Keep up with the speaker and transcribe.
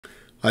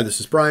Hi,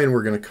 this is Brian.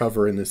 We're going to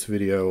cover in this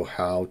video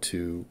how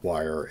to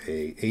wire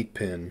a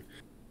 8-pin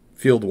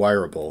field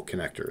wireable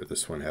connector.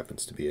 This one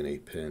happens to be an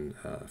 8-pin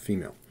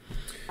female.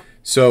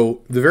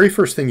 So the very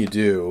first thing you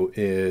do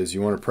is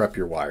you want to prep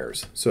your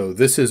wires. So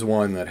this is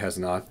one that has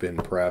not been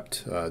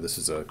prepped. This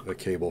is a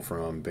cable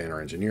from Banner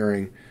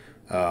Engineering.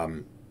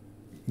 The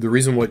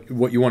reason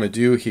what you want to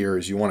do here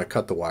is you want to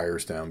cut the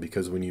wires down,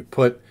 because when you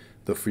put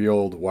the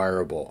field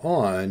wireable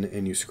on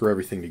and you screw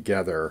everything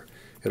together,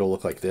 it'll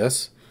look like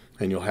this.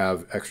 And you'll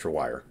have extra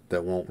wire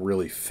that won't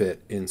really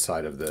fit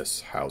inside of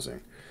this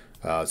housing.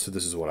 So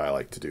this is what I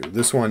like to do.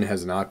 This one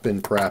has not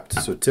been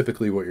prepped, so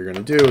typically what you're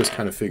going to do is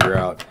kind of figure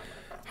out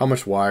how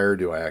much wire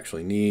do I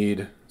actually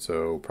need.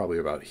 So probably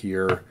about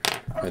here,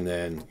 and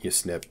then you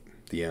snip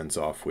the ends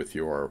off with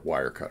your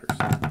wire cutters.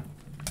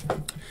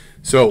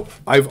 So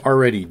I've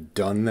already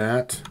done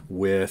that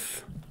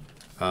with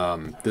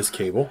this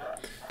cable.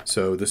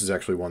 So this is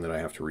actually one that I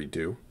have to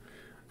redo.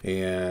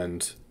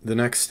 And the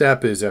next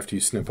step is, after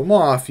you snip them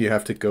off, you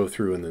have to go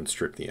through and then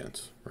strip the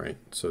ends, right?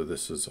 So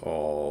this is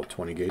all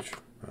 20 gauge,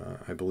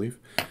 I believe.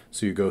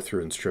 So you go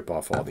through and strip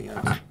off all the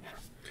ends.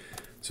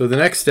 So the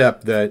next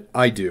step that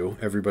I do,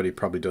 everybody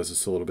probably does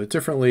this a little bit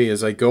differently,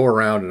 is I go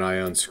around and I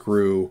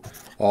unscrew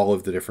all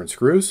of the different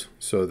screws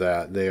so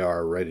that they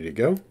are ready to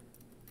go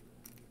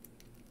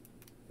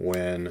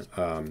when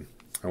I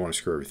want to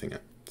screw everything in.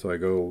 So I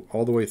go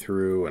all the way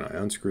through and I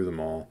unscrew them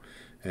all,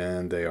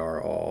 and they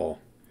are all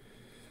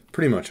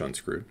pretty much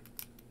unscrewed.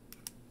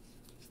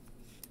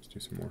 Let's do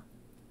some more.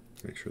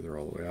 Make sure they're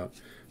all the way out.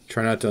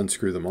 Try not to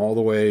unscrew them all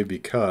the way,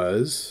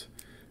 because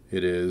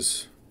it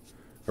is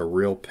a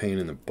real pain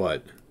in the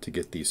butt to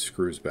get these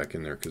screws back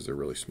in there because they're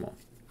really small.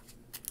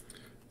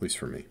 At least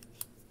for me.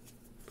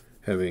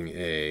 Having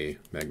a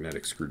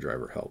magnetic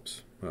screwdriver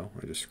helps. Well,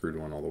 I just screwed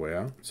one all the way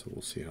out, so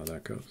we'll see how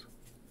that goes.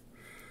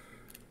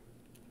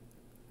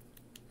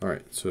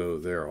 Alright, so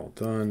they're all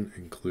done,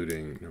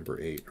 including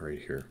number 8 right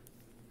here.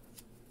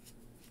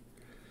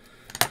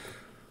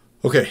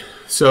 Okay,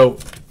 so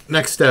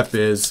next step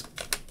is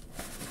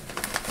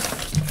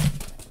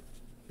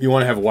you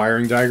want to have a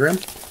wiring diagram.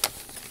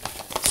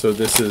 So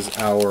this is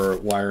our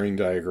wiring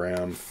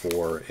diagram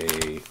for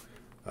a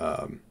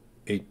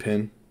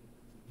 8-pin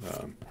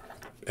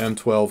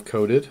M12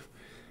 coated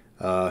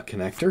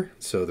connector.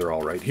 So they're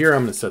all right here.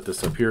 I'm going to set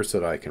this up here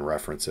so that I can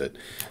reference it.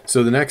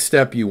 So the next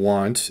step you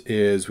want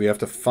is we have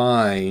to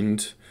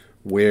find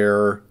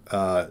where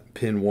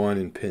pin 1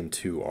 and pin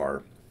 2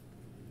 are.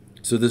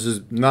 So this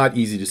is not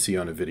easy to see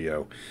on a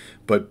video,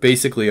 but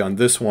basically on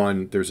this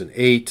one, there's an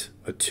 8,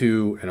 a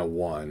 2, and a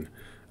 1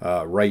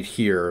 right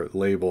here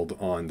labeled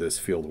on this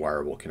field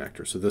wireable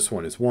connector. So this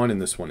one is 1 and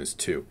this one is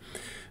 2.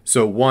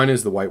 So 1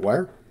 is the white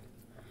wire.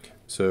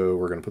 So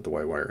we're going to put the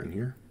white wire in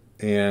here.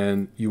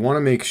 And you want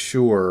to make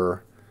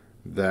sure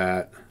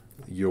that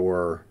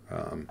your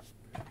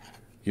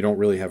you don't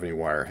really have any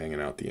wire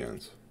hanging out the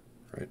ends.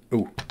 Right?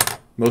 Oh,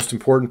 most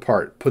important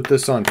part, put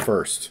this on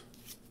first.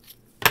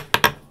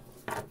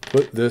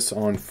 Put this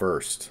on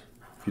first.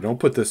 If you don't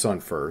put this on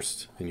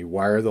first and you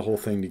wire the whole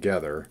thing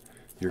together,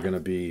 you're going to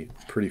be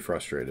pretty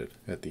frustrated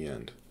at the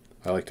end.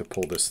 I like to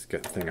pull this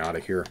thing out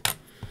of here,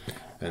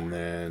 and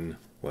then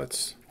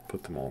let's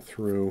put them all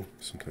through.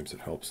 Sometimes it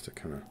helps to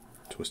kind of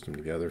twist them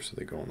together so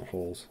they go in the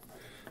holes.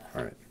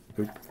 All right.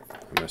 Oop,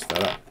 I messed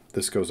that up.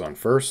 This goes on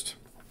first.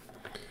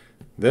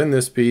 Then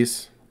this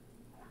piece,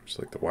 just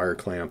like the wire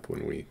clamp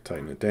when we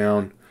tighten it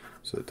down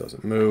so it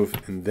doesn't move.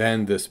 And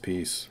then this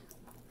piece.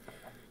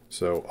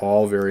 So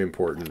all very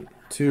important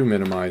to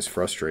minimize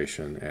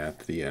frustration at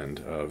the end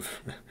of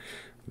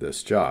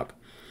this job.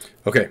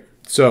 Okay,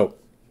 so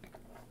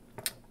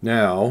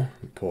now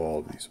pull all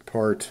of these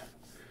apart.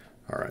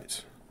 All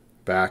right,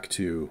 back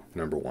to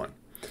number 1.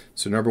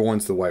 So number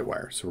 1's the white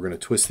wire. So we're going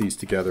to twist these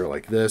together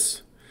like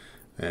this,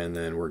 and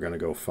then we're going to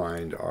go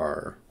find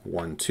our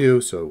 1,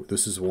 2. So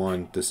this is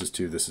 1, this is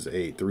 2, this is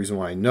 8. The reason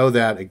why I know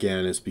that,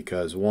 again, is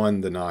because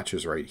 1, the notch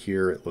is right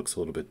here. It looks a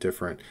little bit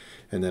different,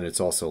 and then it's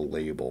also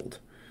labeled.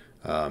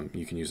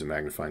 You can use a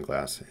magnifying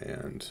glass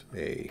and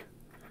a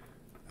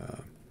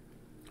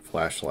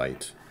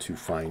flashlight to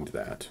find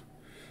that.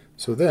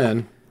 So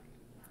then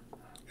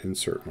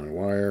insert my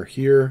wire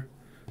here,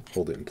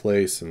 hold it in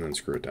place, and then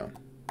screw it down.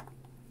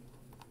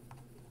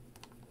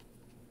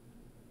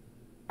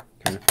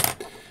 Okay.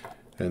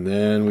 And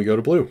then we go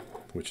to blue,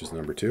 which is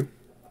number 2.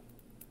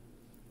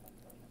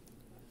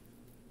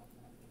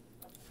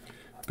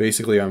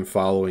 Basically, I'm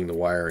following the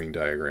wiring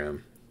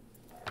diagram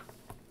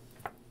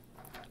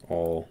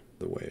all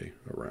the way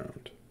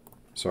around.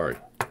 Sorry,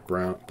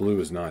 blue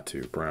is not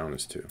 2, brown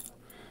is 2.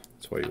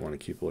 That's why you want to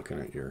keep looking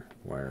at your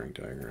wiring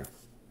diagram.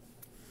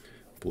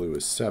 Blue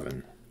is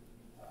 7.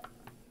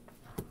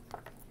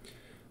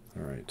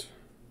 All right.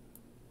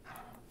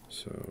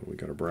 So we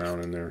got a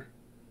brown in there.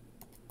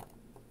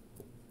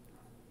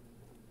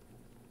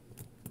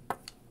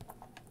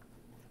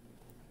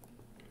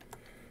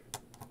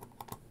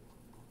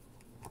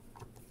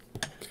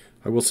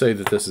 I will say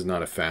that this is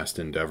not a fast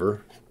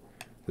endeavor,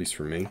 at least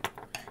for me.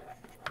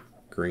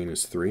 Green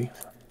is 3.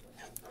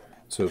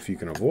 So So if you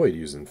can avoid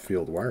using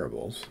field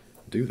wireables,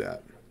 do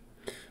that.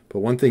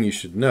 But one thing you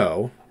should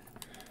know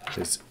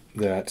is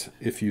that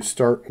if you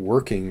start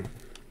working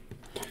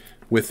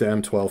with the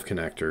M12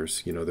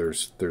 connectors, you know,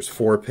 there's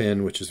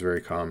 4-pin, which is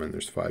very common.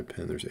 There's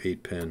 5-pin, there's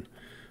 8-pin.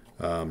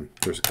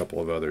 There's a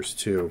couple of others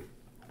too.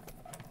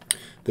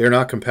 They're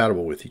not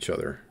compatible with each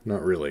other,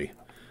 not really.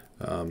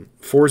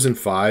 4s and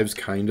 5s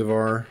kind of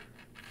are,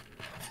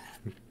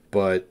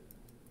 but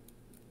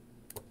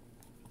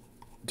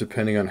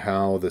depending on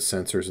how the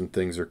sensors and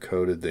things are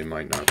coded, they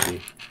might not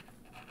be.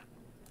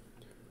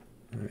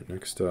 All right,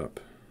 next up,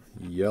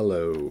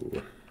 yellow.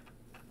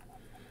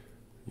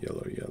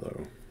 Yellow,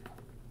 yellow.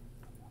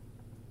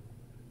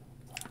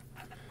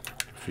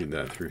 Feed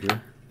that through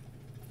here.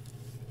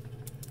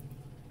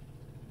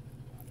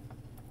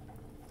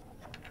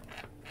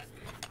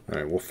 All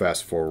right, we'll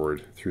fast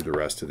forward through the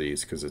rest of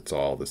these because it's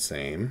all the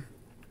same.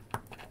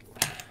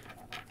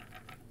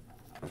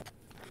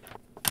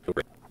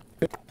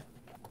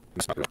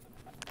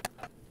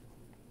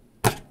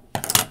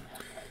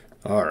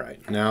 All right,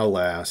 now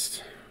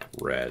last,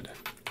 red.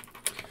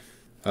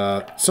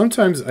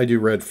 Sometimes I do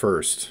red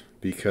first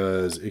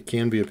because it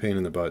can be a pain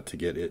in the butt to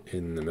get it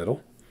in the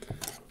middle,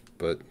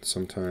 but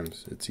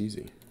sometimes it's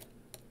easy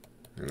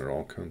and it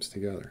all comes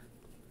together.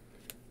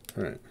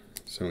 All right,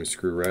 so we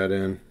screw red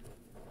in.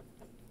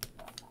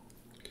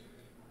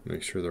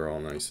 Make sure they're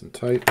all nice and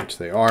tight, which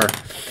they are.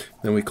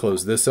 Then we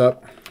close this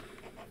up.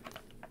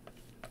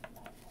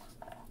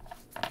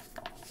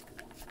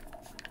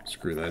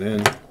 Screw that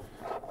in.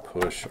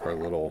 Push our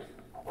little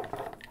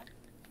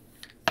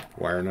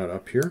wire nut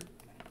up here.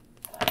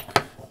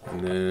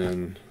 And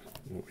then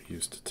what we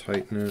use to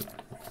tighten it,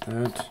 like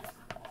that.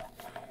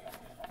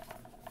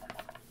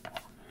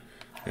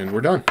 And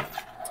we're done.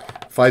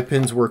 5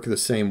 pins work the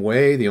same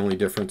way. The only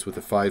difference with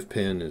the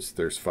 5-pin is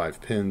there's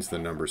 5 pins. The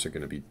numbers are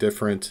going to be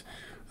different.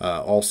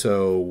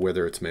 Also,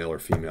 whether it's male or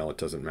female, it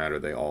doesn't matter.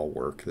 They all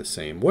work the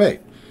same way.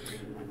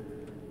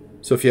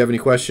 So if you have any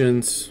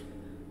questions,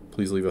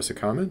 please leave us a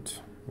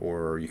comment,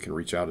 or you can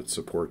reach out at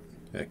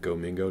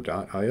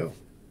support@gomingo.io.